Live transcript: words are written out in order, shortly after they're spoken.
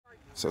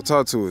So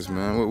talk to us,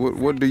 man.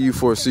 What do you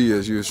foresee,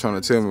 as you was trying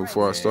to tell me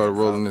before I started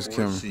rolling this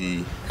camera? I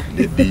see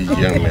that these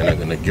young men are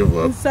gonna give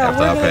up after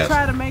I pass.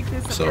 Try to make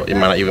this so it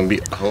might not even be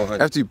a whole 100.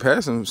 After you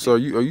pass them, so are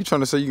you trying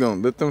to say you're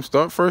gonna let them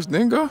start first,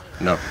 then go?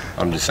 No,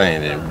 I'm just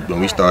saying that when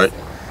we start,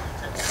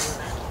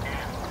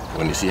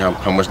 when they see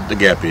how much the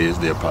gap is,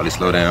 they'll probably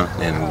slow down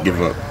and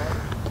give up.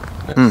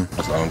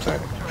 That's all I'm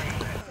saying.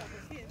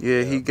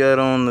 Yeah, he got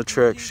on the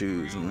track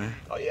shoes, man.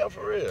 Oh yeah,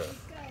 for real.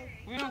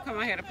 We don't come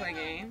out here to play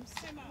games.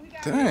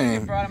 Dang.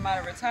 We brought him out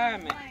of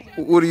retirement.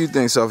 What do you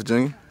think, South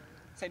Junior?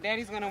 Say,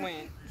 Daddy's gonna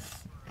win.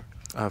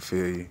 I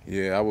feel you.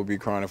 Yeah, I would be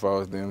crying if I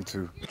was them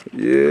too.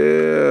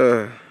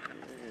 Yeah.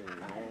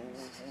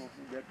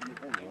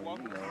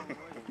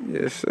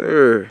 Yes,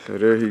 sir. So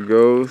there he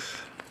goes.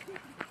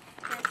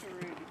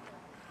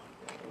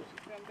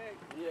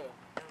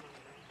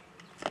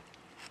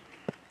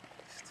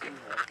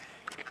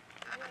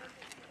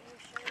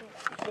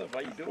 How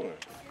you doing?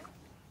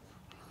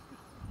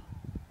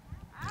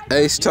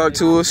 Ace, talk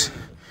to us.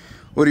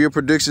 What are your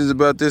predictions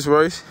about this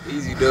race?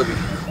 Easy W.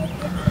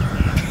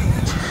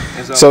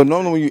 So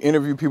normally when you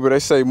interview people, they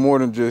say more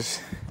than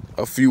just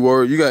a few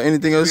words. You got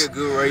anything else? It'll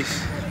be a good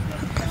race.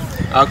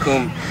 I'll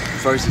come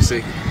first and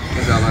second.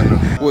 That's all I know.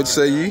 What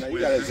say you?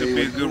 It'll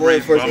be a good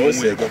race, but I'm gonna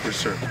win for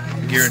sure.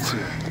 Guarantee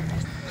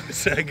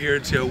it. I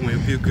guarantee I'll win.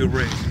 It'll be a good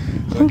race.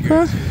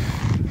 Okay.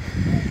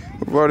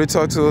 We've already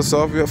talked to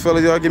Osafa.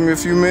 Fellas, y'all give me a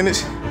few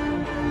minutes.